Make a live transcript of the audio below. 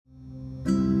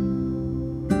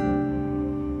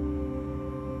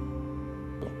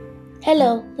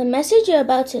Hello, the message you're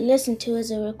about to listen to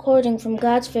is a recording from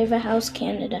God's Favorite House,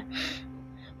 Canada.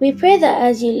 We pray that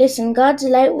as you listen, God's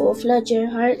light will flood your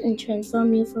heart and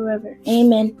transform you forever.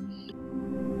 Amen.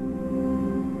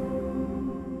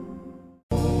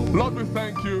 Lord, we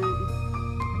thank you.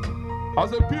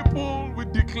 As a people, we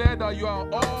declare that you are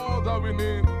all that we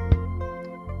need.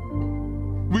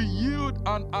 We yield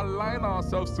and align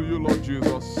ourselves to you, Lord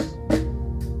Jesus.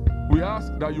 We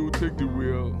ask that you will take the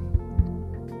wheel.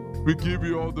 We give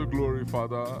you all the glory,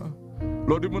 Father.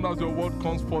 Lord, even as your word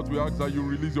comes forth, we ask that you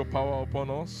release your power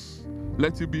upon us.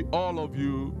 Let it be all of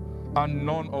you and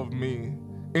none of me.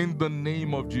 In the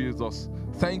name of Jesus.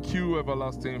 Thank you,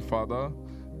 everlasting Father.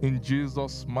 In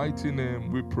Jesus' mighty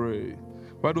name we pray.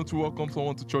 Why don't you welcome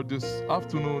someone to church this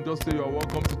afternoon? Just say you are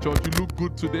welcome to church. You look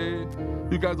good today.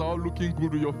 You guys are all looking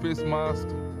good with your face mask.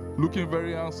 Looking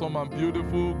very handsome and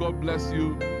beautiful. God bless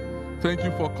you. Thank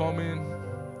you for coming.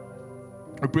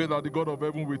 I pray that the God of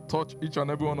heaven will touch each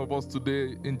and every one of us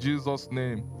today in Jesus'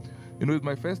 name. You know, it's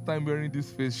my first time wearing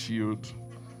this face shield.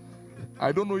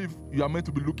 I don't know if you are meant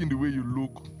to be looking the way you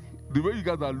look. The way you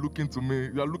guys are looking to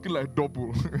me, you are looking like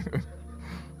double.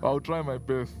 I'll try my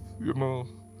best. You know,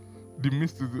 the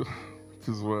mist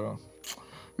is well.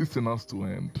 This thing has to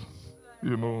end.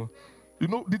 You know,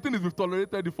 the thing is we've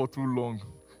tolerated it for too long.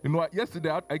 You know,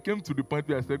 yesterday I came to the point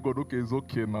where I said, God, okay, it's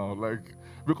okay now. Like,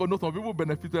 because some people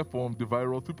benefited from the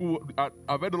virus.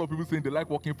 I've heard a lot of people saying they like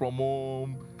working from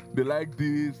home, they like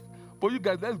this. But you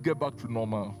guys, let's get back to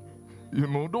normal. You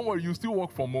know, don't worry, you still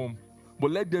work from home.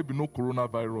 But let there be no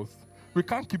coronavirus. We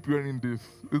can't keep hearing this.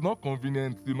 It's not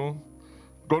convenient, you know.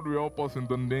 God will help us in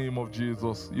the name of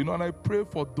Jesus. You know, and I pray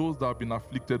for those that have been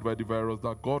afflicted by the virus,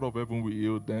 that God of heaven will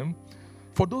heal them.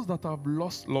 For those that have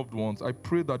lost loved ones, I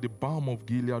pray that the balm of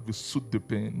Gilead will soothe the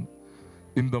pain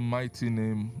in the mighty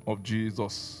name of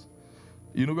Jesus.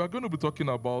 You know, we are going to be talking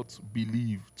about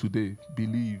believe today.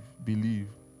 Believe, believe,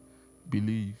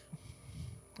 believe.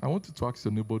 I want you to ask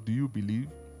your neighbor, do you believe?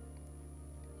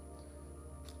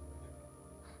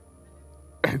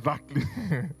 Exactly.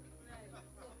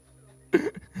 Do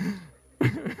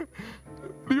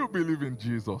you believe in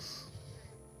Jesus?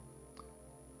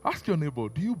 Ask your neighbor,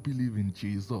 do you believe in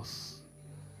Jesus?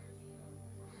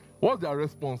 What's their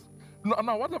response?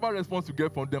 Now, whatever response you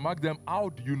get from them, ask them, how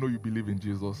do you know you believe in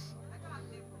Jesus?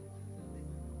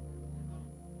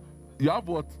 You have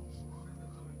what?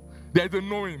 There's a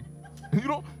knowing. You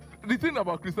know, the thing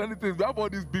about Christianity is we have all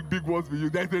these big words we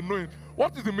use. There's a knowing.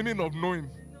 What is the meaning of knowing?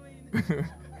 You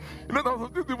know, that's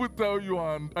what people tell you.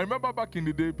 And I remember back in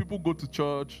the day, people go to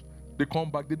church, they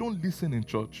come back, they don't listen in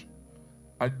church.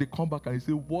 And they come back and they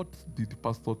say, what did the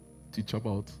pastor teach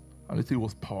about? And they say it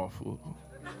was powerful.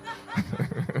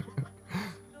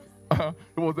 It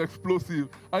was explosive.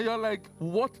 And you're like,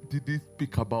 what did he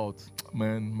speak about?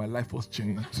 Man, my life was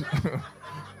changed.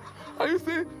 And you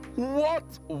say, what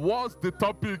was the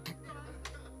topic?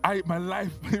 My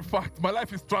life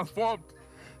is transformed.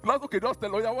 And that's okay, just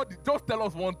tell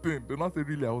us one thing. They not say,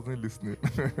 really, I wasn't listening.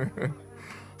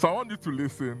 So I want you to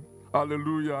listen.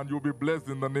 Hallelujah. And you'll be blessed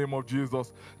in the name of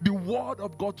Jesus. The word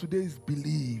of God today is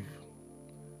believe.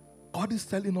 God is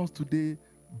telling us today,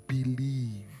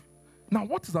 believe. Now,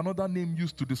 what is another name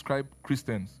used to describe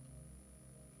Christians?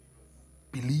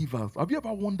 Believers. Have you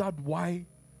ever wondered why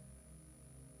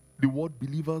the word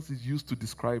believers is used to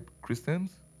describe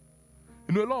Christians?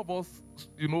 You know, a lot of us,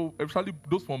 you know, especially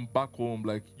those from back home,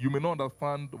 like, you may not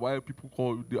understand why people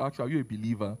call you, are you a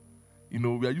believer? You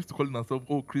know, we are used to calling ourselves,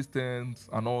 Christians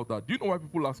and all that. Do you know why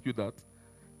people ask you that?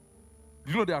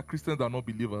 Do you know there are Christians that are not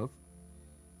believers?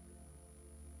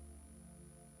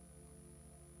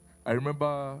 I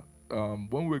remember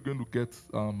when we were going to get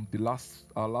our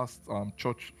last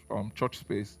church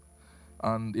space,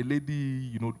 and a lady,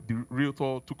 you know, the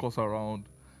realtor took us around,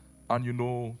 and you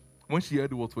know, when she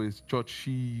heard it was for his church,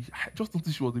 I just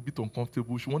noticed she was a bit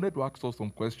uncomfortable. She wanted to ask us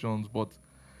some questions, but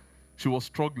she was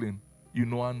struggling, you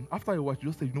know. And after a while, she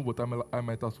just said, you know what, I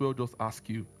might as well just ask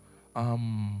you.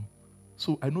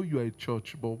 So I know you are a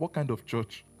church, but what kind of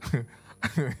church?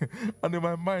 And in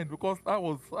my mind, because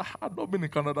I'd not been in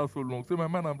Canada so long, so in my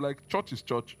mind, I'm like, church is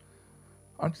church.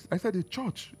 And I said, a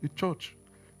church.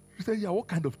 She said, yeah, what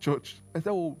kind of church? I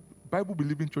said, oh,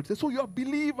 Bible-believing church. She said, so you are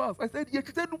believers? I said, yeah.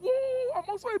 She said, whoa, I'm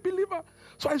also a believer.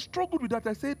 So I struggled with that.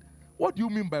 I said, what do you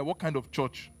mean by what kind of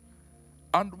church?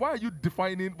 And why are you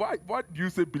defining, why do you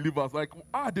say believers? Like,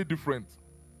 how are they different?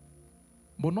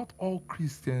 But not all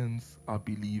Christians are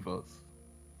believers.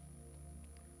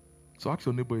 So ask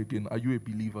your neighbor again, are you a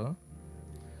believer?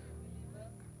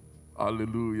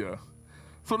 Hallelujah.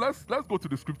 So let's go to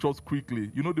the scriptures quickly.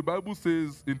 You know, the Bible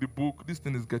says in the book, this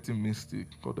thing is getting mystic.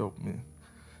 God help me.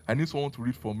 I need someone to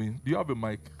read for me. Do you have a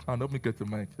mic? And help me get a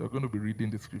mic. You're going to be reading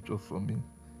the scriptures for me.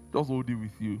 Just hold it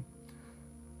with you.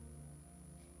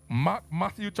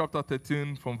 Matthew chapter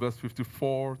 13 from verse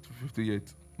 54 to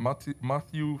 58.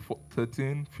 Matthew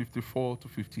 13, 54 to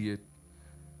 58.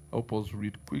 Help us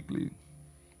read quickly.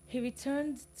 He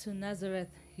returned to Nazareth,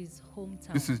 his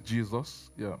hometown. This is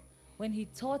Jesus, yeah. When he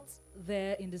taught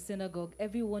there in the synagogue,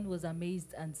 everyone was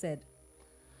amazed and said,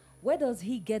 "Where does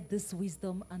he get this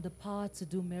wisdom and the power to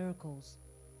do miracles?"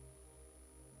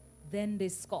 Then they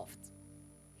scoffed.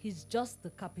 "He's just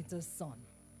the carpenter's son,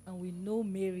 and we know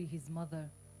Mary, his mother,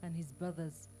 and his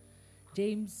brothers,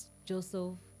 James,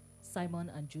 Joseph, Simon,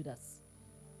 and Judas.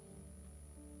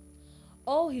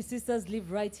 All his sisters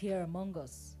live right here among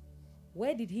us.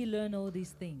 Where did he learn all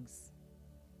these things?"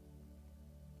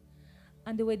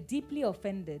 And they were deeply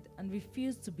offended and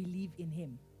refused to believe in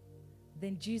him.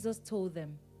 Then Jesus told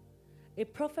them, "A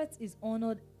prophet is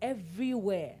honored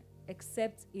everywhere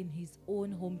except in his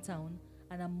own hometown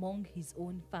and among his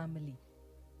own family."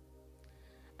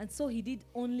 And so he did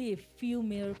only a few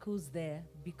miracles there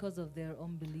because of their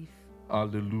unbelief.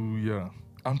 Hallelujah.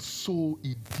 And so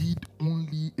he did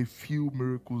only a few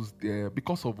miracles there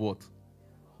because of what?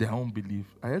 Their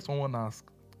unbelief. I heard someone ask,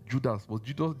 Judas, was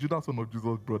Judas one of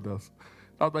Jesus' brothers?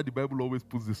 That's why the Bible always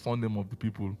puts the surname of the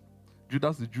people.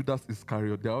 Judas is Judas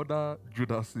Iscariot. The other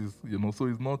Judas is, so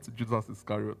it's not Judas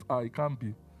Iscariot. It can't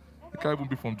be. It can't even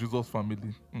be from Jesus'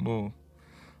 family. No.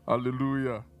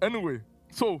 Hallelujah. Anyway,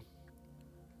 so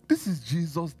this is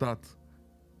Jesus that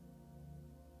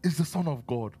is the Son of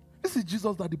God. This is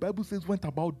Jesus that the Bible says went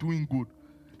about doing good.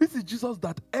 This is Jesus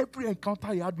that every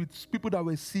encounter he had with people that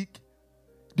were sick,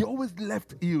 they always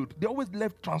left healed. They always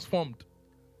left transformed.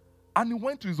 And he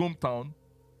went to his hometown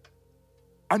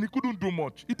and he couldn't do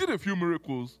much. He did a few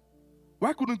miracles.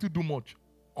 Why couldn't he do much?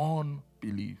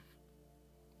 Unbelief.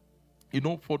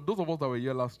 For those of us that were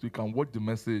here last week and watched the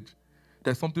message,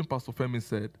 there's something Pastor Femi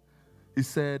said. He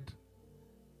said,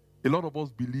 a lot of us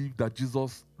believe that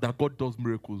God does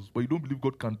miracles, but you don't believe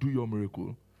God can do your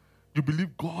miracle. You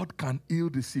believe God can heal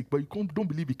the sick, but you don't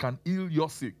believe he can heal your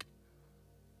sick.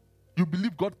 You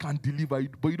believe God can deliver you,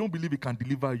 but you don't believe he can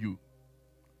deliver you.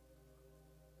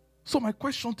 So my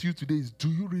question to you today is, do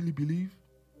you really believe?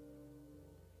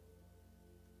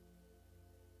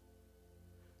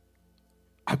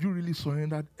 Have you really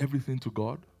surrendered everything to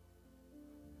God?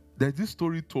 There's this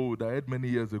story told I heard many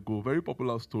years ago, very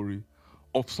popular story,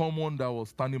 of someone that was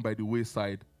standing by the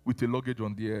wayside with a luggage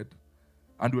on the head,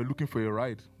 and they were looking for a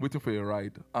ride, waiting for a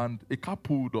ride, and a car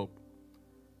pulled up.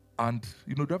 And,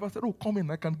 the driver said, "Oh, come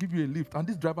in, I can give you a lift." And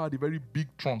this driver had a very big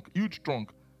trunk, huge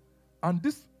trunk. And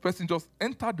this person just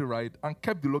entered the ride and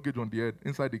kept the luggage on the head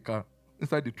inside the car,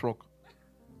 inside the truck.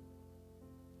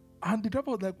 And the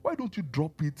driver was like, "Why don't you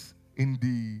drop it in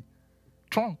the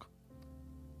trunk?"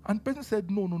 And the person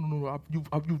said, No,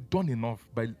 you've done enough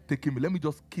by taking me. Let me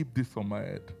just keep this on my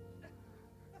head.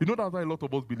 That's how a lot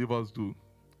of us believers do.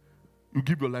 You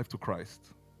give your life to Christ.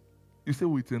 You say,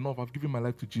 "Oh, it's enough. I've given my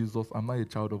life to Jesus. I'm not a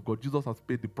child of God. Jesus has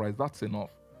paid the price. That's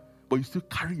enough." But you still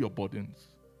carry your burdens.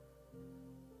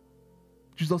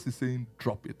 Jesus is saying,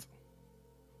 drop it.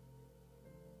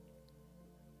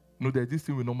 There's this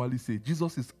thing we normally say.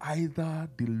 Jesus is either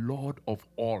the Lord of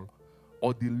all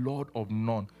or the Lord of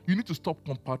none. You need to stop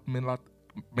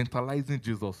compartmentalizing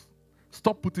Jesus.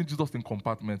 Stop putting Jesus in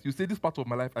compartments. You say, this part of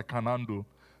my life I can handle.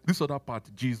 This other part,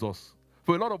 Jesus.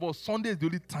 For a lot of us, Sunday is the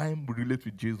only time we relate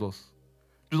with Jesus.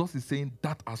 Jesus is saying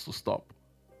that has to stop.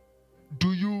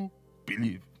 Do you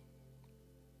believe?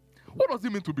 What does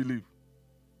it mean to believe?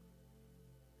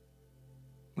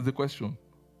 Is the question.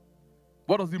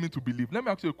 What does it mean to believe? Let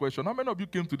me ask you a question. How many of you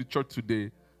came to the church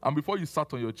today and before you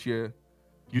sat on your chair,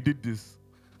 you did this?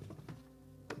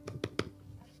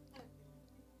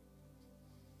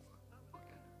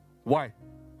 Why?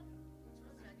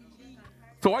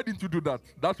 So why didn't you do that?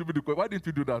 That should be the question. Why didn't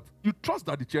you do that? You trust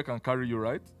that the chair can carry you,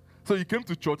 right? So you came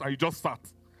to church and you just sat.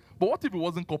 But what if it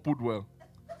wasn't coupled well?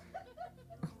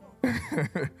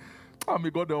 May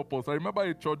God help us. I remember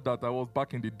a church that I was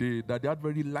back in the day that they had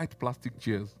very light plastic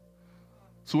chairs.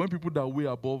 So when people that weigh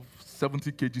above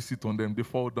 70 kg sit on them, they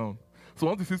fall down. So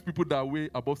once you see people that weigh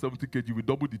above 70 kg, we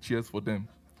double the chairs for them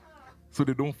so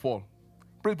they don't fall.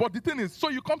 But the thing is, so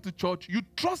you come to church, you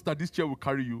trust that this chair will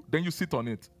carry you, then you sit on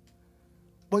it.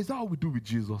 But is that how we do with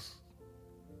Jesus?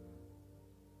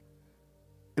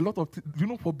 A lot of,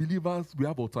 for believers, we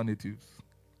have alternatives.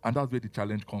 And that's where the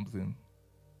challenge comes in.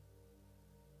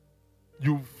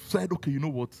 You've said, okay, you know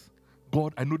what?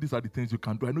 God, I know these are the things you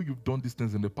can do. I know you've done these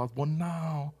things in the past. But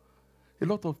now, a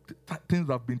lot of things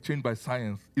have been changed by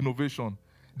science, innovation.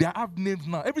 They have names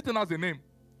now. Everything has a name.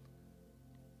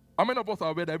 How many of us are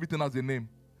aware that everything has a name?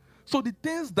 So the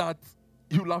things that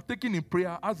you will have taken in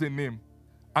prayer has a name,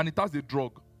 and it has a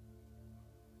drug.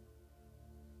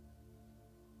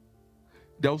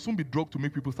 There will soon be drug to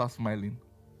make people start smiling.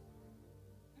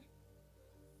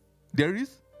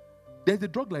 There's a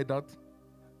drug like that.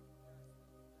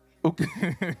 Okay.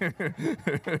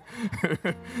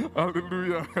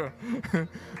 Hallelujah.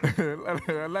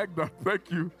 I like that.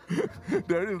 Thank you.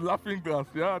 There is laughing gas.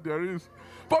 Yeah, there is.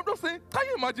 But I'm just saying, can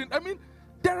you imagine? I mean,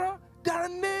 there are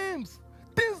names,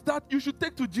 things that you should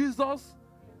take to Jesus.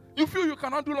 You feel you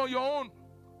cannot do it on your own.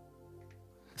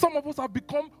 Some of us have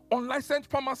become unlicensed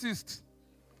pharmacists.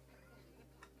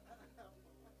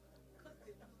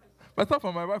 Myself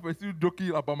and my wife were still joking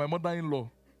about my mother-in-law.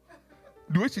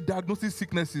 The way she diagnoses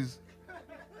sicknesses.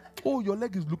 Oh, your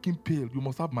leg is looking pale. You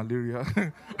must have malaria.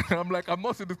 I'm like, I'm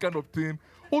not saying this kind of thing.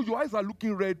 Oh, your eyes are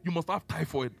looking red. You must have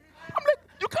typhoid. I'm like,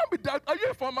 you can't be that. Are you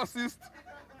a pharmacist?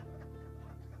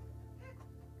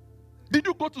 Did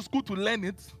you go to school to learn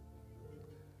it?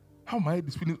 How my head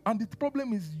is feeling. And the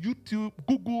problem is YouTube,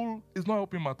 Google is not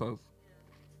helping matters.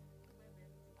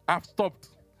 I've stopped.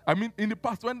 I mean, in the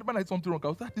past, when I did something wrong, I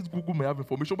was like, this Google may have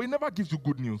information, but it never gives you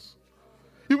good news.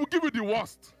 It will give you the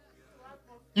worst.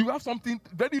 You have something,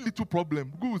 very little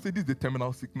problem. Google will say this is a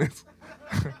terminal sickness.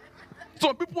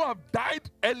 Some people have died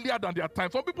earlier than their time.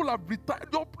 Some people have retired.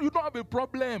 You don't have a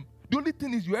problem. The only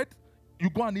thing is you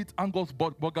go and eat Angus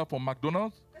burger from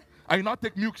McDonald's, and you now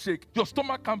take milkshake. Your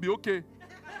stomach can be okay.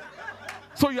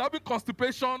 So you're having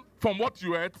constipation from what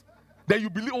you ate. Then you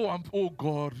believe, oh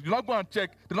God. You now go and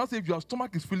check. They now say if your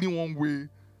stomach is feeling one way,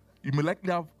 you may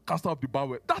likely have cancer of the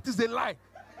bowel. That is a lie.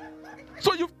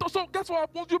 So guess what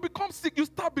happens? You become sick. You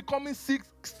start becoming sick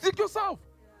yourself.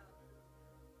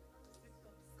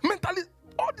 Mentally,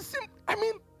 all the same. I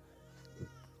mean,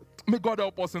 may God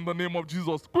help us in the name of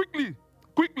Jesus. Quickly.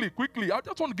 I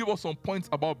just want to give us some points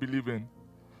about believing.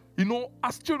 You know,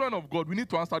 as children of God, we need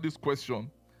to answer this question.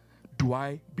 Do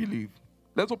I believe?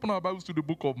 Let's open our Bibles to the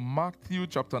book of Matthew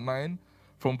chapter 9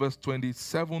 from verse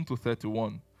 27 to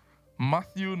 31.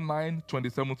 Matthew 9,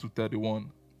 27 to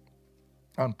 31.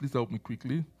 And please help me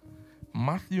quickly.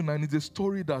 Matthew 9 is a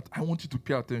story that I want you to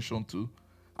pay attention to.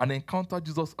 An encounter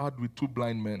Jesus had with two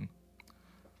blind men.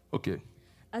 Okay.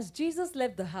 As Jesus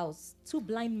left the house, two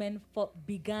blind men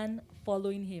began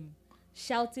following him,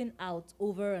 shouting out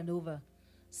over and over,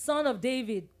 "Son of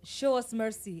David, show us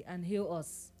mercy and heal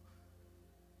us."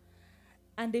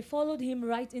 And they followed him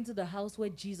right into the house where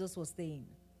Jesus was staying.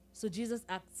 So Jesus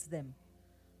asked them,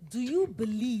 "Do you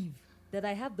believe that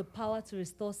I have the power to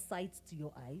restore sight to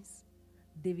your eyes?"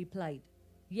 They replied,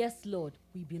 "Yes, Lord,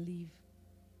 we believe."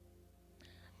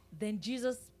 Then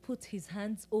Jesus put his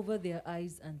hands over their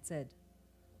eyes and said,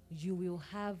 "You will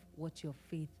have what your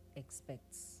faith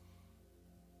expects."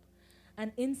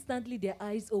 And instantly their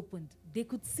eyes opened. They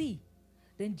could see.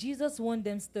 Then Jesus warned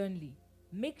them sternly,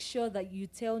 "Make sure that you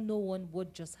tell no one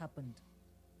what just happened."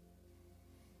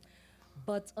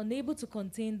 But unable to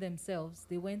contain themselves,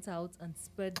 they went out and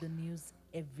spread the news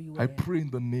everywhere. I pray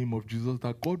in the name of Jesus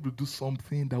that God will do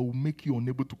something that will make you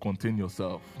unable to contain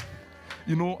yourself.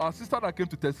 You know, our sister that came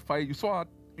to testify, you saw her,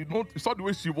 you saw the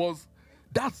way she was.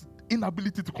 That's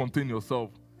inability to contain yourself.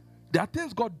 There are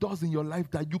things God does in your life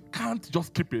that you can't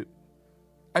just keep it.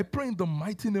 I pray in the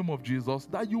mighty name of Jesus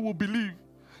that you will believe.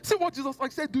 See what Jesus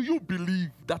said, do you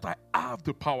believe that I have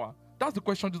the power? That's the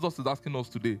question Jesus is asking us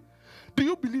today. Do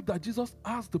you believe that Jesus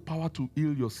has the power to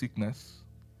heal your sickness?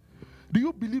 Do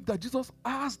you believe that Jesus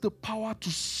has the power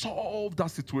to solve that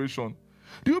situation?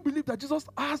 Do you believe that Jesus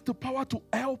has the power to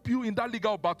help you in that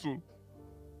legal battle?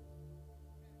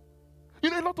 You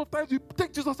know, a lot of times we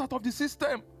take Jesus out of the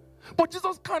system, but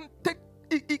Jesus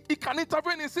he can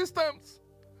intervene in systems.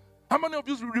 How many of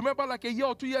you remember like a year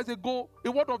or 2 years ago,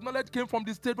 a word of knowledge came from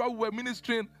the state where we were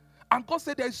ministering, and God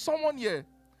said there is someone here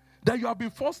that you have been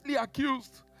falsely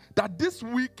accused, that this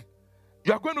week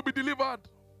you are going to be delivered.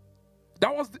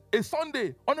 That was a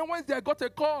Sunday. On a Wednesday, I got a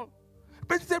call.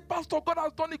 But he said, "Pastor, God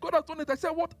has done it, God has done it." I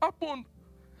said, "What happened?"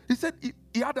 He said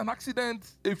he had an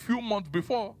accident a few months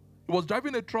before. He was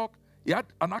driving a truck. He had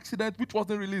an accident which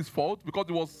wasn't really his fault because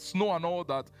it was snow and all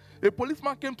that. A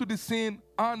policeman came to the scene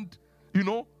and,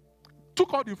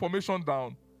 took all the information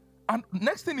down. And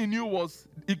next thing he knew was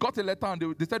he got a letter and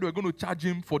they said they were going to charge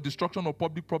him for destruction of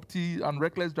public property and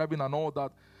reckless driving and all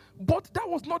that. But that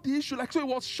was not the issue. So he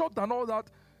was shocked and all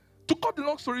that. To cut the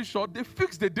long story short, they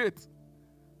fixed the date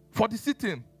for the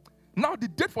sitting. Now the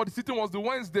date for the sitting was the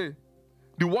Wednesday.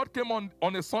 The word came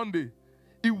on a Sunday.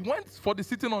 He went for the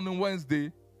sitting on a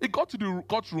Wednesday. He got to the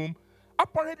courtroom.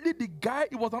 Apparently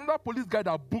it was another police guy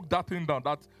that booked that thing down,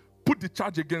 that put the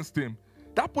charge against him.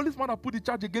 That policeman that put the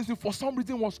charge against him for some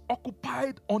reason was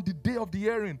occupied on the day of the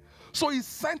hearing. So he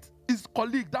sent his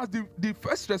colleague, that's the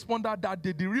first responder that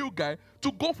day, the real guy,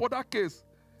 to go for that case.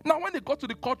 Now when they got to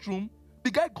the courtroom,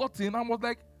 the guy got in and was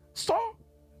like, "Sir,"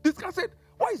 this guy said,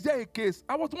 "Why is there a case?"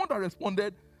 I was the one that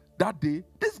responded that day.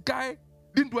 This guy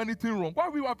didn't do anything wrong. Why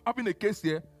are we having a case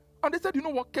here? And they said, "You know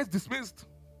what? Case dismissed."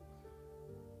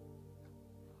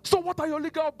 So what are your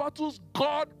legal battles?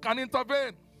 God can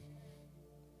intervene.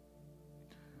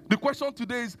 The question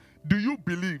today is, do you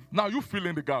believe? Now you fill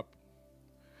in the gap.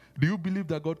 Do you believe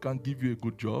that God can give you a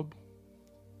good job?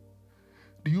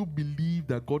 Do you believe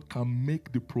that God can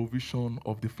make the provision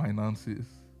of the finances?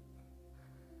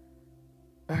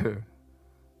 Do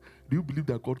you believe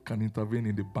that God can intervene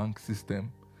in the bank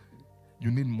system? You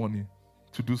need money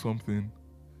to do something,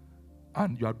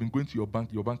 and you have been going to your bank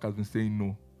has been saying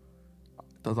no.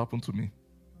 It has happened to me.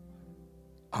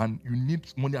 And you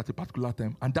need money at a particular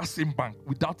time, and that same bank,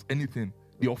 without anything,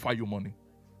 they offer you money.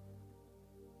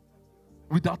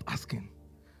 Without asking.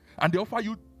 And they offer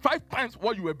you 5 times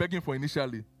what you were begging for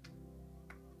initially.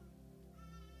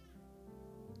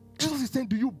 Jesus is saying,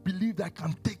 do you believe that I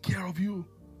can take care of you?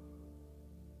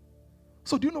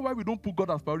 So do you know why we don't put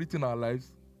God as priority in our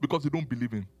lives? Because we don't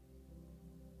believe Him.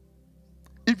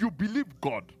 If you believe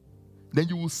God, then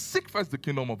you will seek first the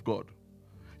kingdom of God.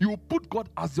 You will put God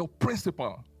as your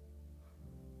principal.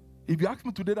 If you ask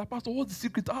me today, that pastor, what's the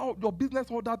secret? How your business,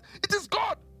 all that? It is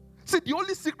God. See, the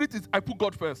only secret is I put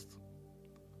God first.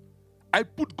 I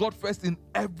put God first in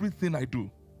everything I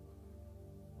do.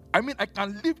 I mean, I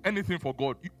can leave anything for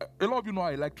God. A lot of you know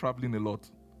I like traveling a lot.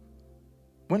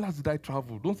 When last did I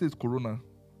travel? Don't say it's Corona.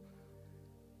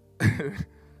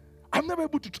 I'm never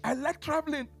able to. I like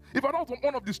traveling. If I don't have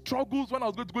one of the struggles when I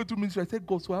was going to go into ministry, I said,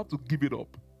 God, so I have to give it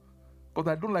up. Because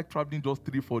I don't like traveling just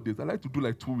 3-4 days. I like to do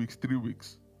like 2 weeks, 3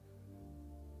 weeks.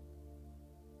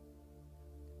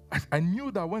 I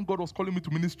knew that when God was calling me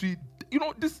to ministry, you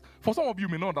know, this, for some of you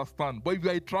may not understand, but if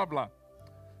you're a traveler,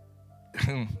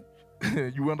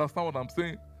 you understand what I'm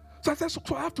saying. So I said, so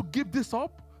I have to give this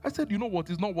up? I said, you know what,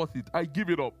 it's not worth it. I give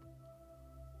it up.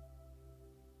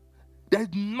 There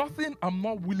is nothing I'm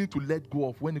not willing to let go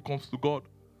of when it comes to God.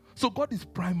 So God is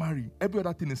primary. Every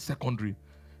other thing is secondary.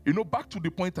 You know, back to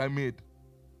the point I made,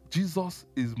 Jesus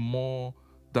is more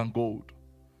than gold.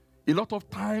 A lot of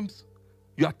times,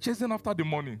 you are chasing after the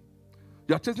money.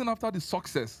 You are chasing after the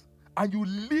success. And you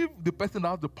leave the person that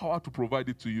has the power to provide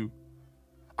it to you.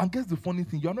 And guess the funny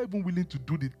thing, you are not even willing to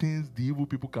do the things the evil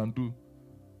people can do.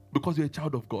 Because you're a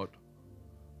child of God.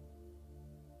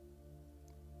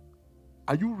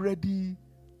 Are you ready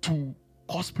to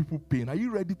cause people pain? Are you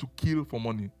ready to kill for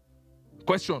money?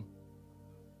 Question.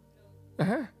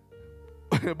 But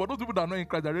those people that are not in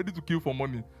Christ are ready to kill for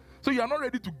money. So you are not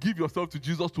ready to give yourself to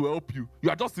Jesus to help you. You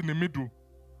are just in the middle.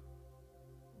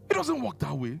 It doesn't work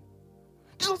that way.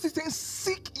 Jesus is saying,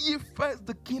 seek ye first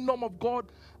the kingdom of God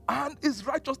and His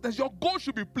righteousness. Your goal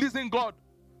should be pleasing God.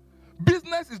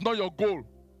 Business is not your goal.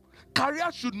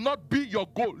 Career should not be your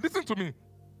goal. Listen to me.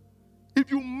 If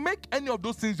you make any of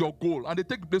those things your goal and they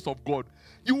take the place of God,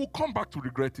 you will come back to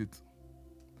regret it.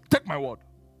 Take my word.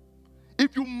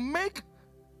 If you make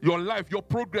your life, your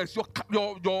progress,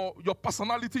 your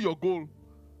personality your goal,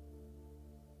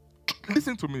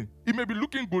 listen to me. It may be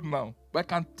looking good now, but I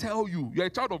can tell you, you're a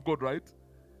child of God, right?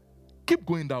 Keep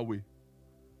going that way.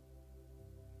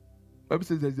 The Bible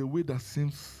says there's a way that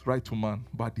seems right to man,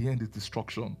 but at the end is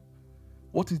destruction.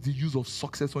 What is the use of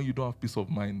success when you don't have peace of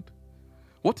mind?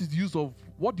 What is the use of,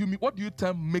 what do you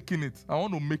term making it? I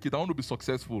want to make it, I want to be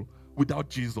successful without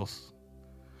Jesus.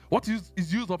 What is the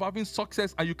use of having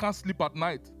success and you can't sleep at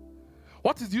night?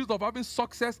 What is the use of having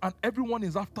success and everyone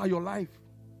is after your life?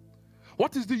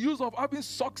 What is the use of having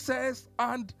success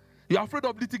and you're afraid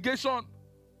of litigation?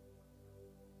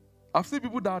 I've seen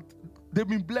people that they've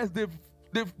been blessed,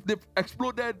 they've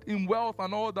exploded in wealth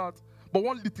and all that, but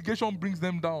one litigation brings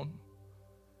them down.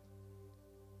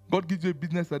 God gives you a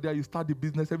business idea, you start the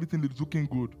business, everything is looking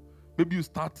good. Maybe you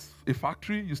start a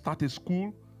factory, you start a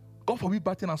school. God forbid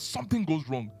bad thing and something goes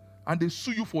wrong and they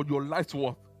sue you for your life's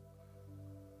worth.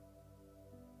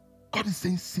 God is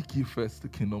saying, seek ye first the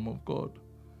kingdom of God.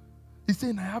 He's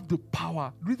saying, I have the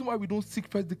power. The reason why we don't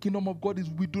seek first the kingdom of God is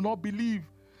we do not believe.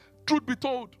 Truth be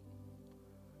told.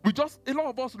 A lot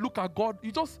of us look at God,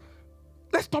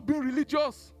 let's stop being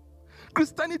religious.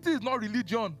 Christianity is not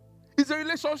religion. It's a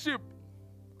relationship.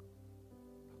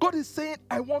 God is saying,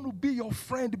 I want to be your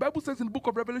friend. The Bible says in the book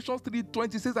of Revelation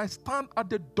 3:20, it says, I stand at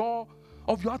the door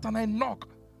of your heart and I knock.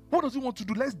 What does He want to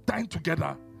do? Let's dine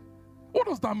together. What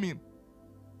does that mean?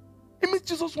 It means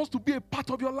Jesus wants to be a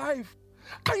part of your life.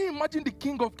 Can you imagine the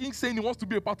King of Kings saying he wants to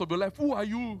be a part of your life? Who are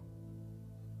you?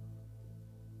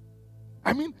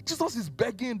 I mean, Jesus is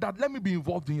begging that, let me be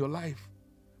involved in your life.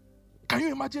 Can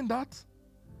you imagine that?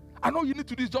 And all you need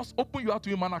to do is just open your heart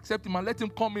to him and accept him and let him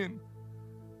come in.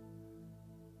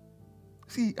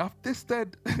 See, I've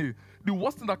tasted, the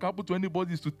worst thing that can happen to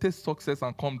anybody is to taste success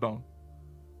and come down.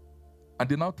 And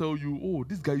they now tell you, oh,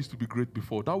 this guy used to be great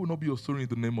before. That will not be your story in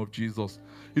the name of Jesus.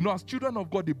 You know, as children of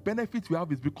God, the benefit we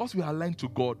have is because we are aligned to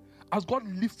God. As God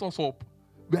lifts us up,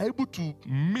 we are able to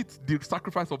meet the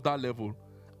sacrifice of that level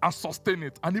and sustain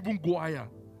it and even go higher.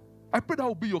 I pray that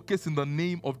will be your case in the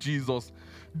name of Jesus.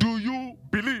 Do you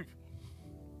believe?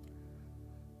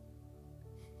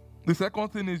 The second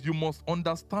thing is you must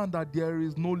understand that there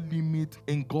is no limit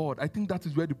in God. I think that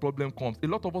is where the problem comes. A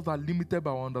lot of us are limited by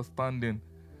our understanding.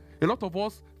 A lot of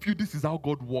us feel this is how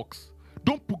God works.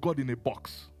 Don't put God in a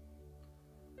box.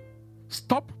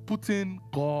 Stop putting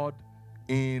God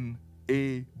in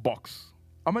a box.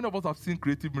 How many of us have seen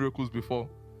creative miracles before?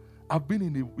 I've been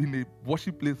in a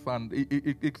worship place and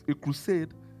a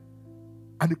crusade,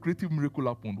 and a creative miracle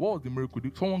happened. What was the miracle?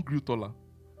 Someone grew taller.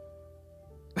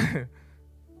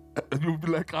 You'll be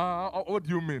like, what do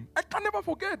you mean? I can never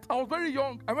forget. I was very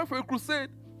young. I went for a crusade,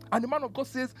 and the man of God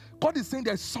says, God is saying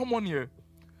there's someone here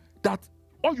that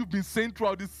all you've been saying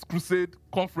throughout this crusade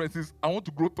conference is, I want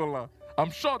to grow taller. I'm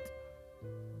short.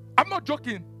 I'm not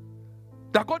joking.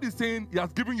 That God is saying he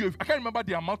has given you, I can't remember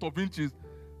the amount of inches.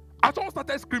 As someone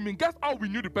started screaming, guess how we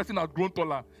knew the person had grown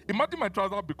taller? Imagine my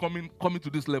trousers coming to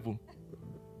this level.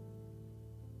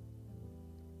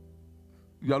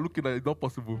 You are looking at it, it's not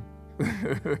possible. I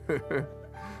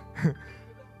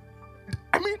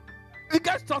mean, the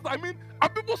guy's trousers,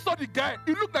 and people saw the guy,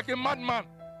 he looked like a madman.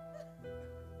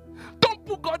 Don't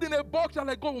put God in a box. You're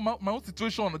like, God, my own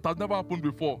situation, it has never happened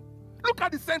before. Look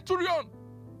at the centurion.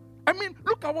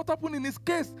 Look at what happened in his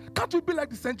case. Can't we be like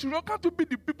the centurion? Can't we be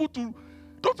the people to...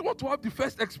 Don't you want to have the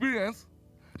first experience?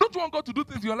 Don't you want God to do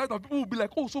things in your life that people will be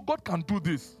like, oh, so God can do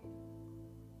this?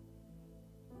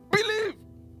 Believe.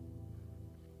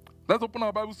 Let's open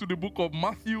our Bibles to the book of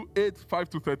Matthew 8, 5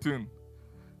 to 13.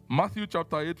 Matthew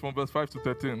chapter 8 from verse 5 to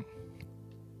 13.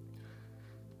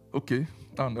 Okay,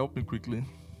 and help me quickly.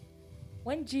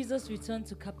 When Jesus returned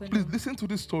to Capernaum, please listen to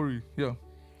this story. Yeah.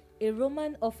 A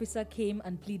Roman officer came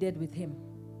and pleaded with him.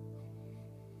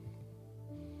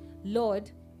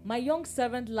 Lord, my young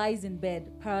servant lies in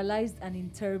bed, paralyzed and in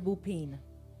terrible pain.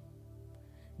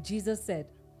 Jesus said,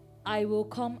 I will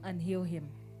come and heal him.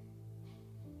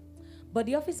 But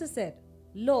the officer said,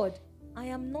 Lord, I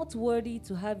am not worthy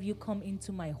to have you come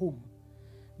into my home.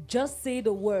 Just say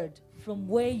the word from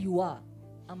where you are,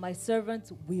 and my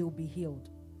servant will be healed.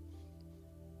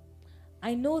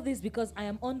 I know this because I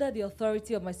am under the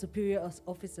authority of my superior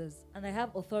officers, and I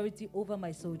have authority over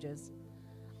my soldiers.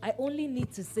 I only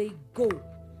need to say, go,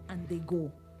 and they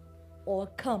go, or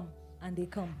come, and they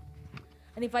come.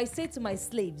 And if I say to my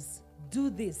slaves, do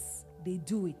this, they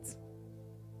do it.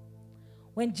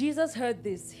 When Jesus heard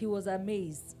this, he was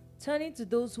amazed. Turning to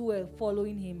those who were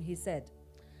following him, he said,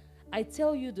 I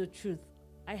tell you the truth,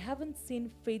 I haven't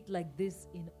seen faith like this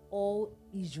in all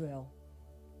Israel.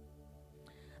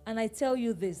 And I tell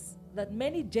you this, that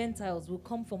many Gentiles will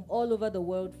come from all over the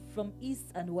world, from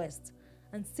east and west,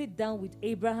 and sit down with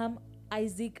Abraham,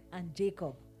 Isaac, and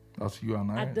Jacob. That's you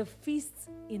and I. At the feast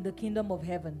in the kingdom of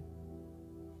heaven.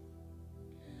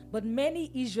 But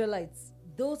many Israelites,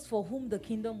 those for whom the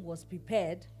kingdom was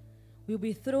prepared, will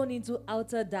be thrown into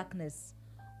outer darkness,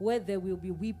 where there will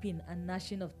be weeping and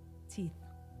gnashing of teeth.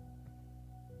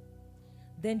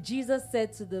 Then Jesus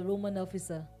said to the Roman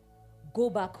officer, go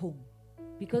back home,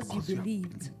 because you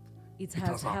believed it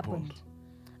has happened.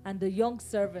 And the young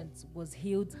servant was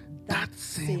healed that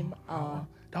same hour.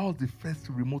 That was the first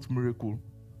remote miracle.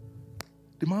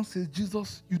 The man says,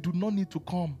 Jesus, you do not need to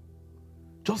come.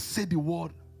 Just say the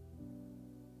word.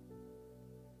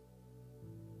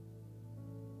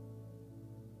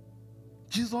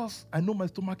 Jesus, I know my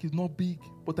stomach is not big,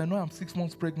 but I know I'm 6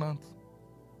 months pregnant.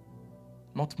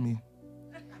 Not me.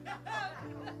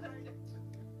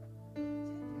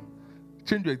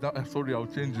 Change your example. Sorry, I'll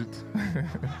change it.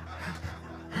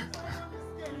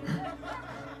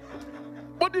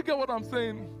 But do you get what I'm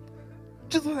saying?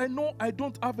 Jesus, I know I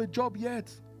don't have a job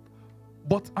yet,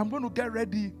 but I'm going to get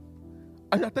ready.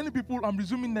 And you're telling people I'm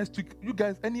resuming next week. You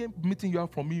guys, any meeting you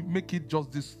have from me, make it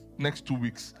just this next 2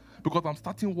 weeks. Because I'm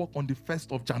starting work on the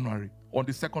 1st of January, on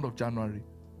the 2nd of January.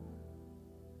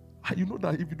 And you know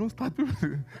that if you don't start, if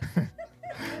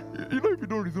you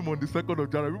don't resume on the 2nd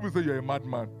of January, people say you're a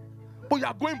madman. But you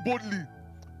are going boldly.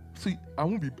 See, I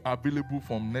won't be available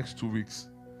from next 2 weeks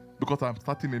because I'm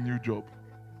starting a new job.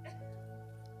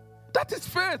 That is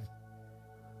faith.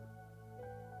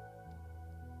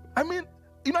 I mean,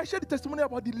 I shared the testimony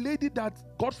about the lady that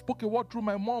God spoke a word through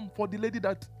my mom for the lady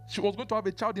that she was going to have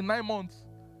a child in 9 months.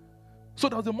 So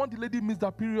there was a month the lady missed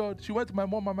that period. She went to my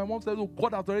mom and my mom said, oh,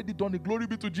 God has already done it. Glory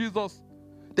be to Jesus.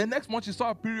 The next month she saw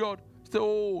a period. She said,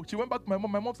 oh, she went back to my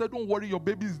mom. My mom said, don't worry, your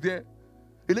baby is there.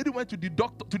 The lady went to the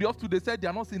doctor, to the hospital. They said they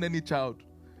are not seeing any child.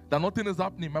 That nothing is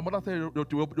happening. My mother said,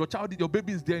 your child, your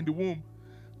baby is there in the womb.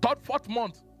 3rd, 4th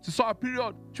month, she saw a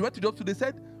period. She went to the hospital. They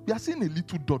said, we are seeing a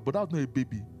little dot, but that's not a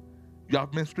baby. You are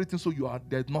menstruating, so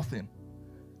there's nothing.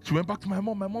 She went back to my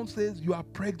mom. My mom says, you are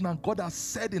pregnant. God has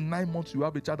said in 9 months you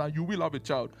have a child and you will have a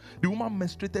child. The woman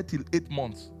menstruated till 8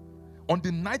 months. On the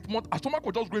 9th month, her stomach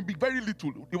was just growing big, very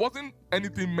little. It wasn't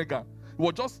anything mega. It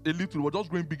was just a little. It was just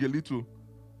growing big a little.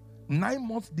 9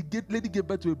 months, the lady gave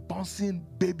birth to a bouncing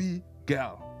baby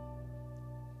girl.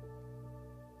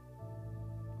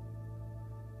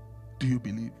 Do you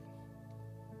believe?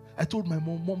 I told my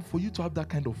mom, for you to have that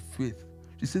kind of faith,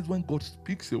 she says when God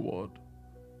speaks a word,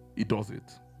 He does it.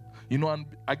 And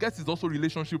I guess it's also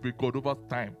relationship with God over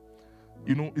time.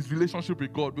 It's relationship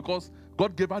with God because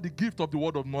God gave her the gift of the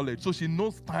word of knowledge. So she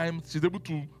knows times, she's able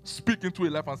to speak into a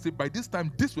life and say, by this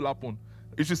time, this will happen.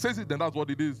 If she says it, then that's what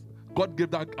it is. God gave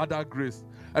that grace.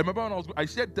 I remember when I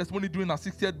shared testimony during her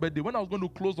 60th birthday, when I was going to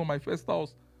close on my first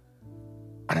house.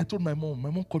 And I told my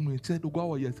mom called me and said,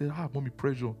 Ogawa, I said, mommy,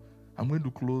 pressure. I'm going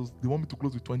to close. They want me to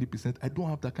close with 20%. I don't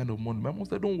have that kind of money. My mom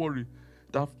said, don't worry.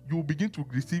 That you begin to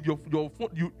receive your phone,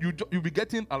 you'll be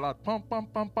getting a lot. Pam, pam,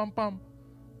 pam, pam, pam.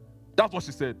 That's what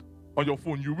she said. On your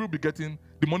phone, you will be getting,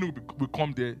 the money will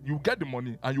come there. You get the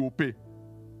money and you will pay.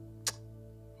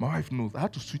 My wife knows. I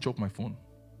had to switch off my phone.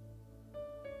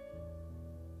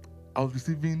 I was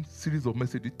receiving series of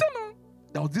messages.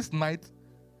 There was this night,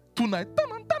 2 nights.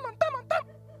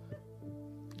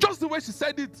 Just the way she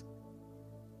said it.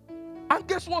 And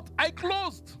guess what? I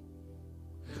closed.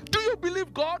 Do you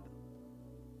believe God?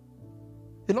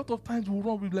 A lot of times we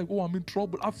run with like, oh, I'm in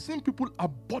trouble. I've seen people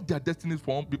abort their destinies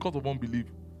because of unbelief.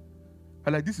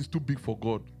 And like, this is too big for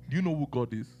God. Do you know who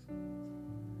God is?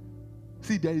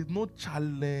 See, there is no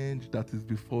challenge that is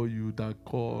before you that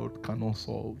God cannot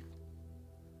solve.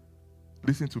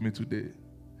 Listen to me today.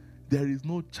 There is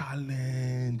no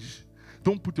challenge.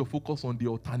 Don't put your focus on the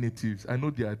alternatives. I know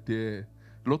they are there.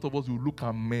 A lot of us will look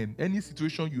at men. Any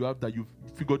situation you have that you've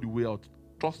figured the way out,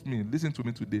 trust me, listen to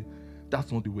me today.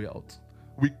 That's not the way out.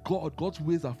 With God, God's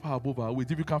ways are far above our ways.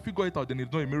 If you can figure it out, then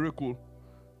it's not a miracle.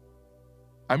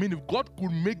 I mean, if God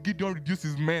could make Gideon reduce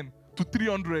his men to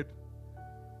 300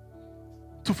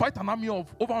 to fight an army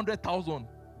of over 100,000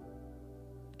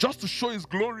 just to show his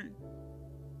glory.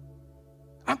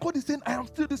 And God is saying, I am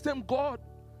still the same God.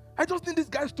 I just need these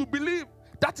guys to believe.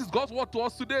 That is God's word to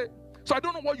us today. So I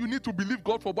don't know what you need to believe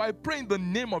God for, but I pray in the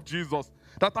name of Jesus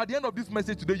that at the end of this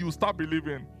message today, you will start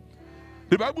believing.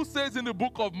 The Bible says in the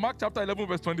book of Mark chapter 11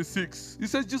 verse 26, it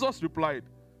says, Jesus replied,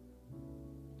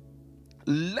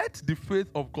 let the faith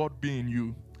of God be in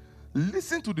you.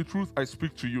 Listen to the truth I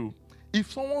speak to you.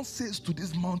 If someone says to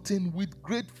this mountain with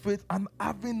great faith and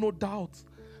having no doubt,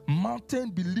 mountain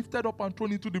be lifted up and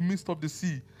thrown into the midst of the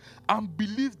sea, and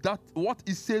believe that what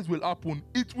it says will happen,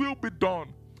 it will be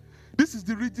done. This is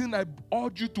the reason I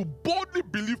urge you to boldly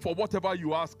believe for whatever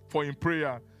you ask for in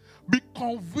prayer. Be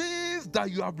convinced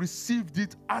that you have received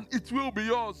it and it will be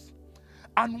yours.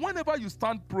 And whenever you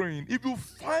stand praying, if you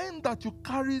find that you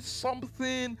carry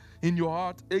something in your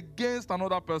heart against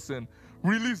another person,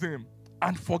 release him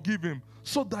and forgive him,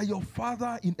 so that your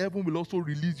Father in heaven will also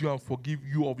release you and forgive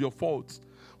you of your faults.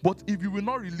 But if you will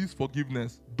not release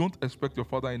forgiveness, don't expect your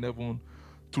Father in heaven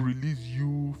to release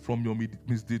you from your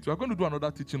misdeeds. We are going to do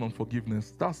another teaching on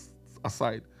forgiveness. That's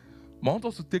aside. But I want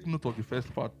us to take note of the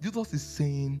first part. Jesus is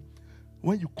saying,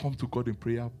 when you come to God in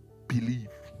prayer, believe.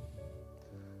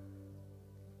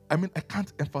 I mean, I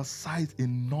can't emphasize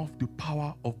enough the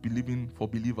power of believing for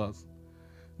believers.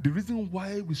 The reason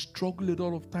why we struggle a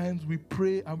lot of times, we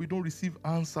pray and we don't receive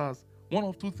answers. One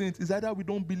of two things is either we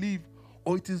don't believe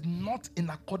or it is not in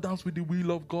accordance with the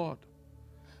will of God.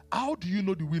 How do you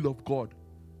know the will of God?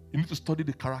 You need to study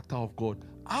the character of God.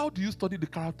 How do you study the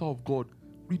character of God?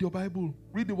 Read your Bible.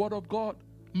 Read the word of God.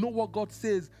 Know what God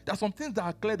says. There are some things that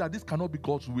are clear that this cannot be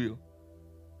God's will.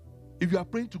 If you are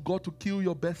praying to God to kill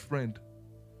your best friend,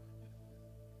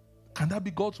 can that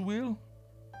be God's will?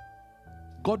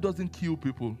 God doesn't kill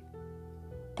people,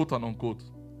 quote and unquote.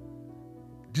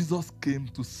 Jesus came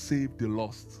to save the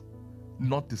lost,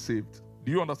 not the saved.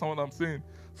 Do you understand what I'm saying?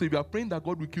 So if you are praying that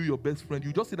God will kill your best friend,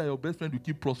 you just say that your best friend will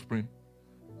keep prospering.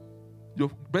 Your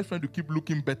best friend will keep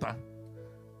looking better.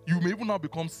 You may even now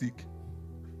become sick.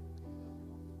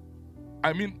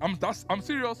 I'm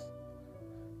serious.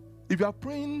 If you are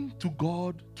praying to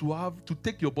God to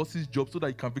take your boss's job so that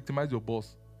you can victimize your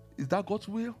boss, is that God's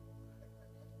will?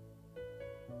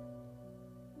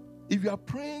 If you are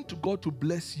praying to God to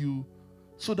bless you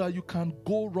so that you can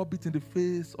go rub it in the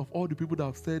face of all the people that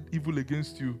have said evil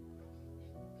against you.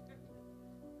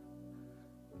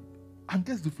 And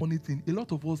guess the funny thing, a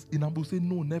lot of us in Ambu say,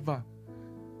 no, never.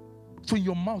 So in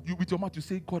your mouth, with your mouth, you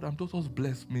say, God, I'm just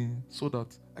bless me so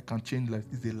that I can change life.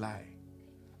 It's a lie.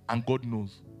 And God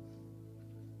knows.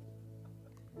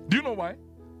 Do you know why?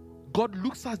 God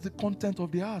looks at the content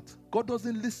of the heart. God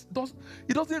doesn't listen.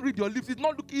 He doesn't read your lips.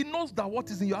 He knows that what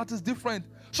is in your heart is different.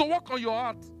 So work on your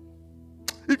heart.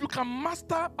 If you can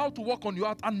master how to work on your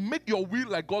heart and make your will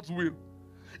like God's will,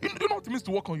 you know what it means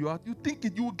to work on your heart. You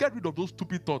will get rid of those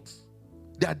stupid thoughts.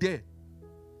 They are there.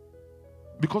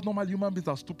 Because normal human beings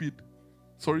are stupid.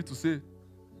 Sorry to say.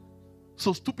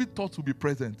 So stupid thoughts will be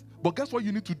present. But guess what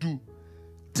you need to do?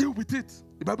 Deal with it.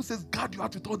 The Bible says, guard your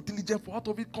heart with all diligence, for out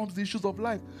of it comes the issues of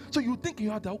life. So you think in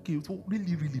your heart that, okay, so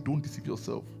really, really don't deceive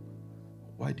yourself.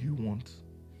 Why do you want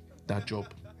that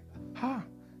job?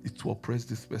 It's to oppress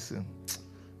this person.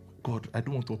 God, I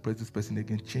don't want to oppress this person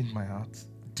again. Change my heart.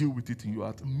 Deal with it in your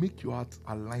heart. Make your heart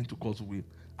align to God's will.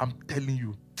 I'm telling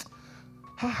you.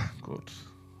 God.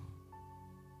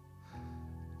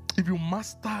 If you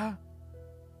master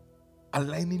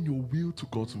aligning your will to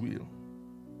God's will,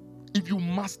 if you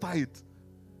master it,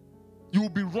 you will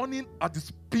be running at the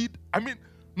speed.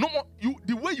 No more.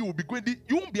 The way you will be going,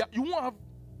 you won't have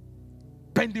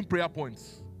pending prayer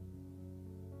points.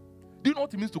 Do you know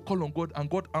what it means to call on God and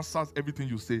God answers everything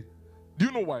you say? Do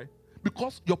you know why?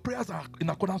 Because your prayers are in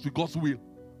accordance with God's will.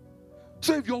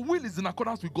 So if your will is in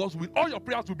accordance with God's will, all your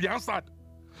prayers will be answered.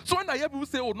 So when I hear people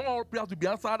say, oh, no, all prayers will be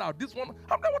answered, or this one,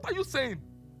 I'm like, what are you saying?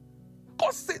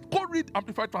 Go read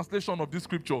Amplified Translation of this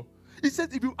scripture. It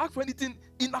says, if you ask for anything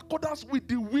in accordance with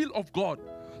the will of God.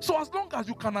 So as long as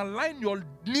you can align your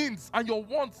needs and your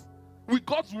wants with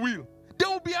God's will, they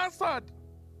will be answered.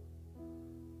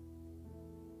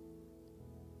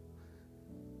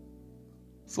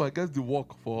 So I guess the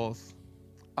work for us,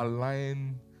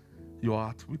 align your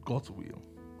heart with God's will.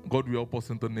 God will help us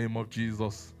in the name of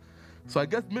Jesus. So I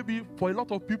guess maybe for a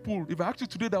lot of people, if I ask you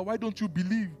today that why don't you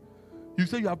believe? You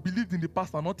say you have believed in the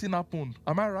past and nothing happened.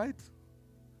 Am I right?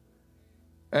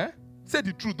 Say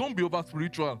the truth. Don't be over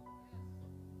spiritual.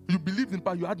 You believed in the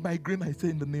past. You had migraine. I say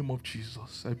in the name of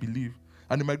Jesus, I believe.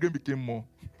 And the migraine became more.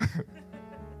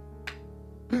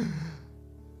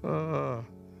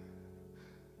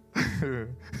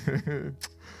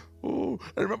 Oh,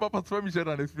 I remember Pastor Femi shared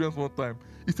an experience one time.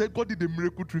 He said God did a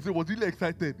miracle trip. He was really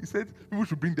excited. He said people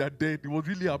should bring their dead. He was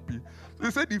really happy. So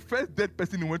he said the first dead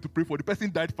person he went to pray for, the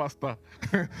person died faster.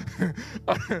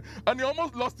 And he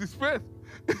almost lost his faith.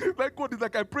 Like God is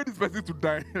like, I pray this person to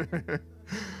die.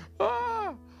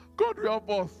 God will help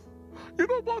us. You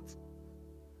know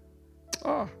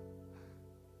what?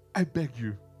 I beg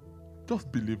you.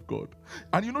 Just believe God.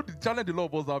 And you know the challenge a lot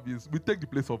of us have is we take the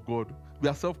place of God. We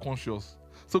are self-conscious.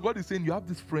 So God is saying you have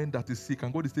this friend that is sick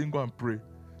and God is saying go and pray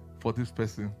for this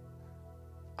person.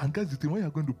 And guys, the thing, when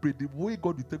you're going to pray, the way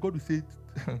God will say it,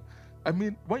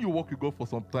 when you walk with God for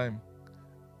some time,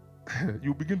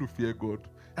 you begin to fear God.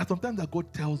 And sometimes that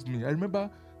God tells me, I remember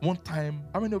one time,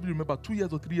 how many of you remember 2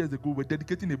 years or 3 years ago, we're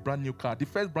dedicating a brand new car, the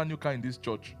first brand new car in this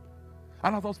church.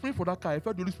 And as I was praying for that car, I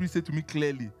felt the Holy Spirit say to me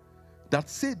clearly, that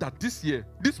say that this year,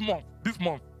 this month,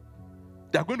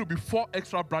 there are going to be 4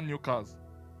 extra brand new cars.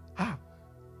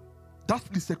 That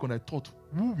split second I thought,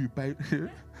 who will buy?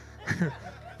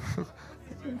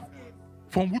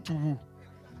 From who to who?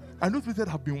 I know people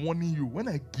have been warning you. When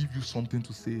I give you something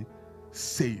to say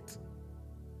it.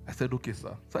 I said, okay,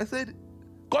 sir. So I said,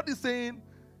 God is saying,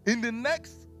 in the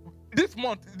this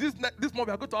month we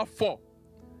are going to have 4.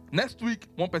 Next week,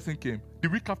 1 person came. The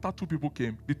week after, 2 people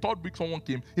came. The 3rd week, someone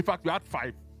came. In fact, we had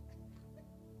 5.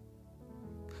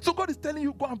 So God is telling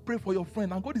you, go and pray for your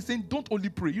friend. And God is saying, don't only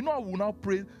pray. You know how we will now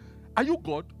pray? Are you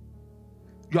God?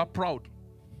 You are proud.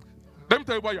 Let me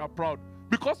tell you why you are proud.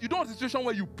 Because you don't want a situation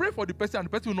where you pray for the person and the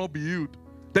person will not be healed.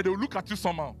 Then they will look at you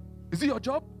somehow. Is it your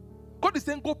job? God is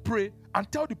saying, go pray and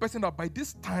tell the person that by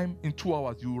this time in 2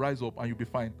 hours, you will rise up and you'll be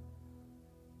fine.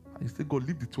 And you say, God,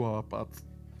 leave the 2-hour part.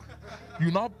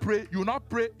 You now pray.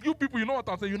 You people, you know what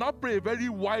I'm saying? You now pray a very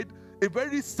wide, a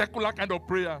very secular kind of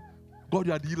prayer. God,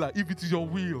 you are the healer, if it is your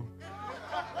will.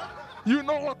 You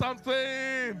know what I'm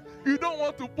saying? You don't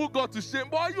want to put God to shame.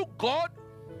 But are you God?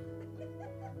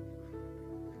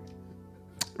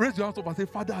 Raise your hands up and say,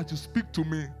 Father, as you speak to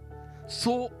me,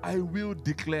 so I will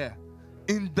declare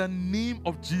in the name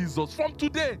of Jesus. From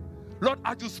today, Lord,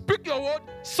 as you speak your word,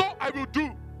 so I will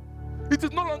do. It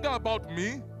is no longer about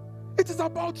me. It is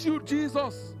about you,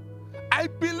 Jesus. I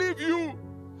believe you.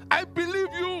 I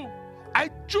believe you. I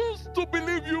choose to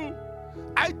believe you.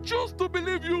 I choose to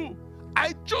believe you.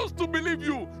 I choose to believe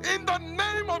you. In the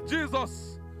name of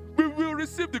Jesus, we will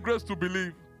receive the grace to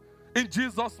believe. In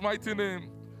Jesus' mighty name.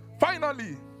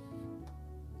 Finally,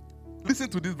 listen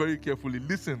to this very carefully.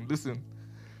 Listen.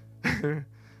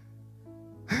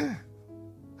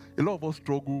 A lot of us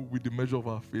struggle with the measure of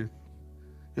our faith.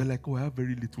 You're like, oh, I have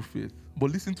very little faith.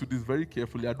 But listen to this very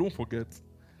carefully. And don't forget,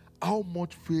 how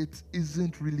much faith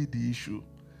isn't really the issue.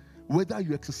 Whether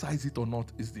you exercise it or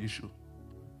not is the issue.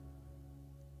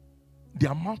 The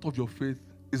amount of your faith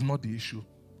is not the issue.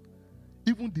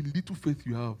 Even the little faith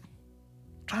you have,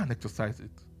 try and exercise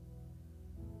it.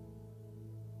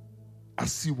 And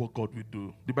see what God will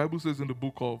do. The Bible says in the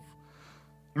book of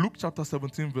Luke chapter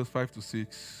 17, verse 5 to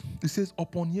 6, it says,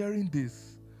 upon hearing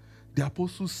this, the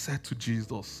apostles said to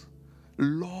Jesus,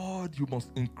 Lord, you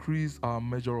must increase our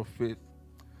measure of faith.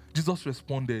 Jesus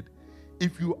responded,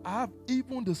 if you have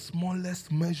even the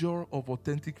smallest measure of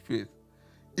authentic faith,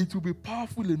 it will be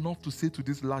powerful enough to say to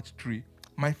this large tree,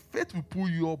 my faith will pull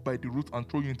you up by the root and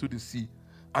throw you into the sea,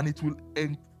 and it will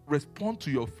respond to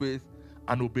your faith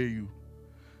and obey you.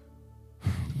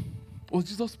 Was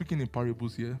Jesus speaking in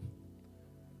parables here?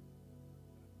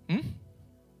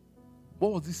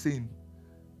 What was he saying?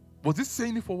 Was he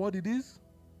saying it for what it is?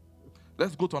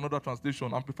 Let's go to another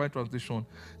translation, Amplified translation.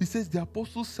 He says, the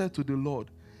apostles said to the Lord,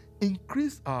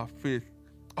 increase our faith,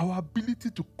 our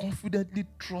ability to confidently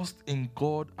trust in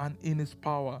God and in his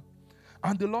power.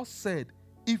 And the Lord said,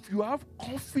 if you have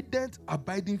confident,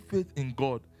 abiding faith in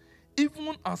God,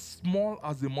 even as small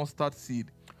as a mustard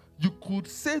seed, you could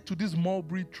say to this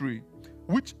mulberry tree,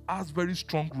 which has very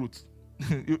strong roots,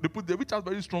 they put there, which has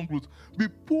very strong roots, be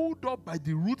pulled up by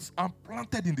the roots and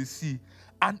planted in the sea.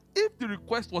 And if the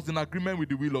request was in agreement with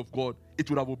the will of God, it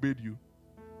would have obeyed you.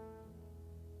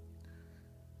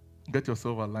 Get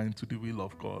yourself aligned to the will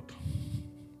of God.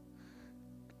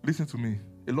 Listen to me.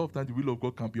 A lot of times the will of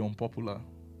God can be unpopular.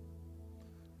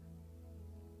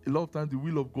 A lot of times the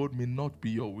will of God may not be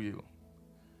your will.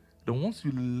 Then once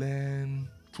you learn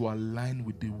to align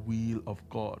with the will of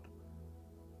God,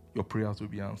 your prayers will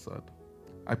be answered.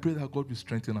 I pray that God will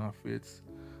strengthen our faith.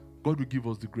 God will give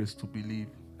us the grace to believe.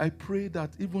 I pray that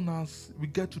even as we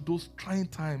get to those trying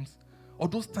times, or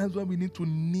those times when we need to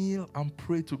kneel and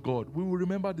pray to God, we will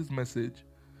remember this message.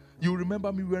 You will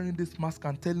remember me wearing this mask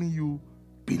and telling you,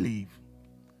 believe.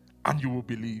 And you will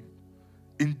believe.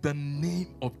 In the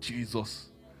name of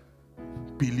Jesus,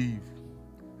 believe.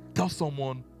 Tell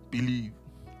someone, believe.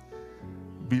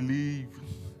 Believe.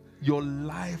 Your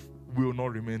life will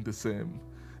not remain the same.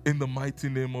 In the mighty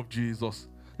name of Jesus.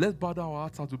 Let's bow down our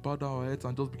hearts as we bow down our heads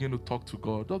and just begin to talk to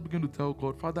God. Just begin to tell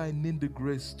God, Father, I need the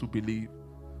grace to believe.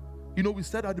 You know, we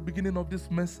said at the beginning of this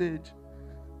message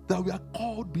that we are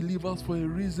called believers for a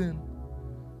reason.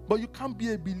 But you can't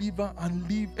be a believer and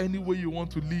live any way you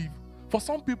want to live. For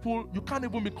some people, you can't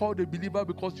even be called a believer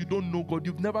because you don't know God.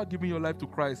 You've never given your life to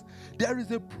Christ. There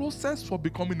is a process for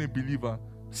becoming a believer.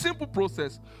 Simple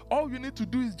process. All you need to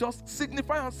do is just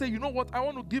signify and say, you know what? I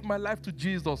want to give my life to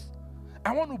Jesus.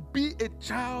 I want to be a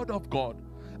child of God.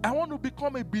 I want to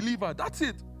become a believer. That's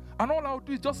it. And all I'll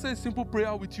do is just say a simple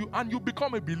prayer with you and you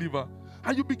become a believer.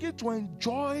 And you begin to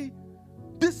enjoy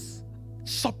this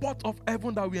support of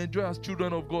heaven that we enjoy as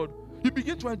children of God. You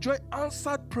begin to enjoy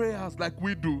answered prayers like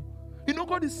we do. You know,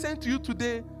 God is saying to you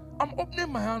today, I'm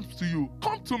opening my hands to you.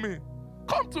 Come to me.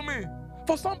 Come to me.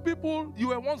 For some people, you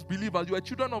were once believers, you were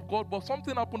children of God, but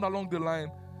something happened along the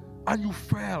line and you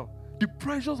fell. The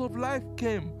pressures of life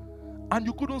came and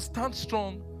you couldn't stand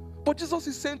strong. But Jesus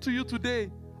is saying to you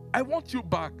today, I want you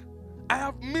back. I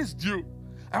have missed you.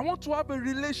 I want to have a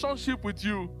relationship with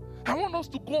you. I want us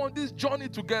to go on this journey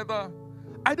together.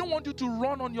 I don't want you to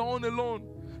run on your own alone.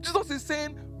 Jesus is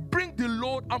saying, bring the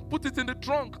load and put it in the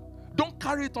trunk. Don't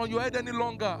carry it on your head any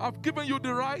longer. I've given you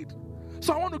the ride.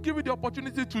 So I want to give you the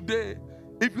opportunity today.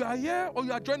 If you are here or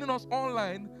you are joining us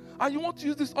online and you want to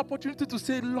use this opportunity to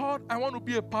say, Lord, I want to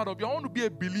be a part of you. I want to be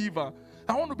a believer.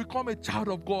 I want to become a child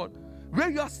of God. Where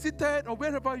you are seated or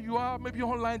wherever you are, maybe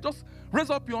online, just raise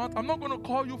up your hand. I'm not going to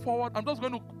call you forward. I'm just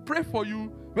going to pray for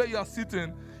you where you are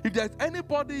sitting. If there's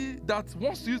anybody that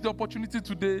wants to use the opportunity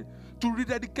today to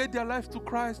rededicate their life to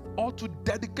Christ or to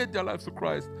dedicate their lives to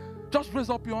Christ, just raise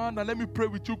up your hand and let me pray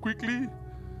with you quickly.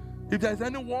 If there's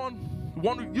anyone who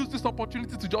wants to use this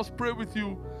opportunity to just pray with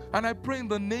you, and I pray in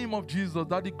the name of Jesus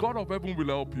that the God of heaven will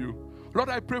help you. Lord,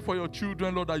 I pray for your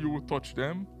children, Lord, that you will touch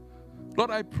them. Lord,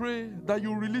 I pray that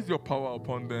you release your power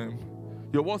upon them.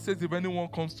 Your word says if anyone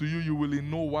comes to you, you will in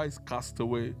no wise cast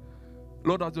away.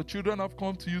 Lord, as your children have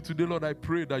come to you today, Lord, I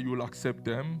pray that you will accept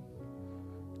them,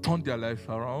 turn their lives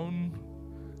around,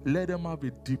 let them have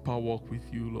a deeper walk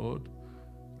with you, Lord.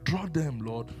 Draw them,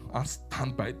 Lord, and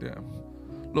stand by them.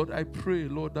 Lord, I pray,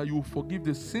 Lord, that you will forgive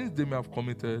the sins they may have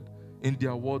committed in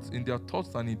their words, in their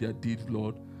thoughts, and in their deeds,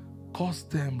 Lord. Cause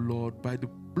them, Lord, by the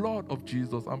blood of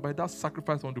Jesus and by that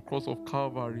sacrifice on the cross of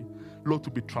Calvary, Lord, to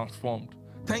be transformed.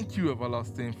 Thank you,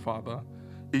 everlasting Father.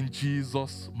 In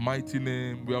Jesus' mighty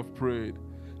name we have prayed.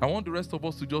 I want the rest of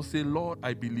us to just say, Lord,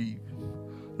 I believe.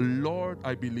 Lord,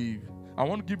 I believe. I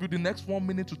want to give you the next 1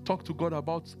 minute to talk to God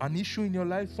about an issue in your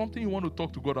life, something you want to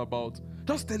talk to God about.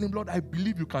 Just tell him, Lord, I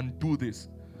believe you can do this.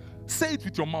 Say it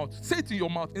with your mouth. Say it in your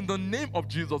mouth in the name of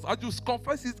Jesus. As you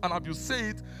confess it and as you say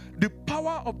it, the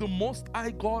power of the Most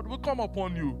High God will come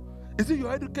upon you. Is it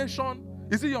your education?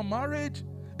 Is it your marriage?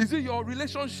 Is it your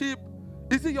relationship?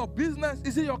 Is it your business?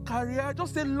 Is it your career?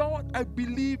 Just say, Lord, I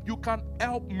believe you can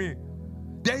help me.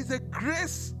 There is a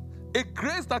grace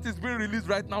that is being released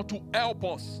right now to help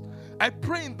us. I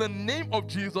pray in the name of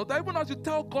Jesus that even as you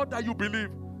tell God that you believe,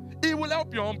 He will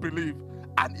help your unbelief.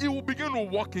 And it will begin to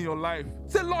work in your life.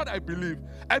 Say, Lord, I believe.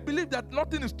 I believe that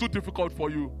nothing is too difficult for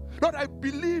you. Lord, I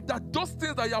believe that those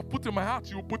things that you have put in my heart,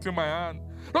 you will put in my hand.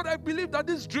 Lord, I believe that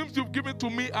these dreams you've given to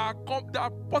me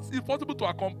it's possible to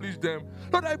accomplish them.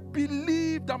 Lord, I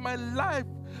believe that my life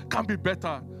can be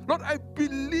better. Lord, I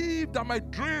believe that my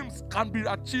dreams can be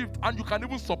achieved and you can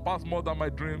even surpass more than my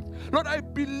dreams. Lord, I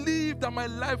believe that my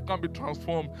life can be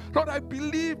transformed. Lord, I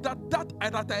believe that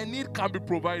I need can be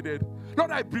provided.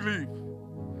 Lord, I believe.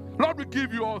 Lord, we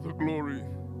give you all the glory.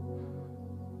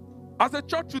 As a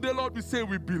church today, Lord, we say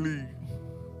we believe.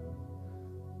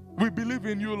 We believe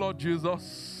in you, Lord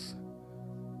Jesus.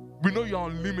 We know you are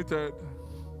unlimited.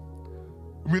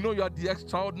 We know you are the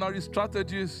extraordinary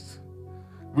strategist.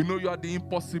 We know you are the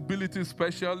impossibility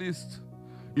specialist.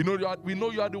 We know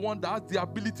you are the one that has the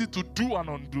ability to do and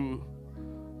undo.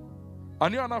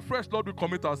 And here and afresh, Lord, we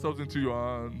commit ourselves into your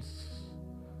hands.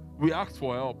 We ask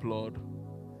for help, Lord.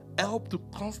 Help to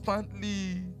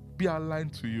constantly be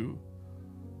aligned to you.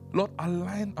 Lord,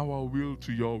 align our will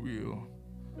to your will.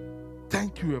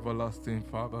 Thank you, everlasting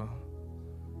Father.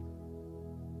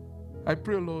 I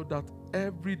pray, Lord, that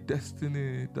every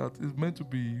destiny that is meant to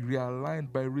be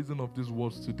realigned by reason of these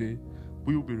words today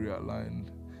will be realigned.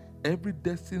 Every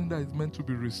destiny that is meant to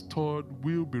be restored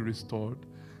will be restored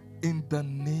in the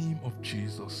name of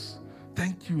Jesus.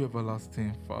 Thank you,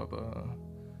 everlasting Father.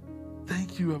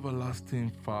 Thank you, everlasting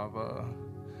Father.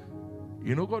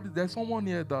 You know, God, there's someone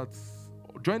here that's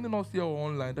joining us here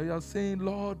online that you are saying,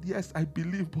 Lord, yes, I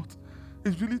believe, but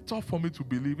it's really tough for me to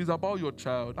believe. It's about your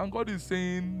child. And God is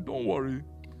saying, don't worry.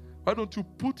 Why don't you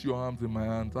put your arms in my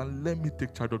hands and let me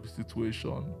take charge of the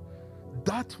situation?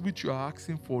 That which you are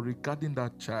asking for regarding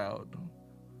that child,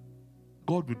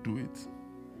 God will do it.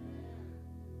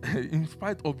 In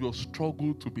spite of your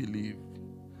struggle to believe,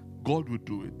 God will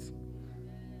do it.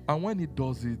 And when He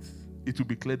does it, it will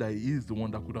be clear that He is the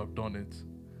one that could have done it.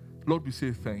 Lord, we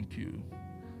say thank you.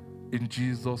 In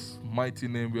Jesus' mighty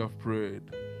name we have prayed.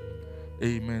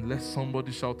 Amen. Let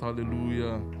somebody shout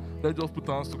hallelujah. Let's just put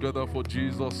our hands together for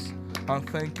Jesus and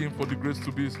thank Him for the grace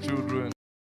to be His children.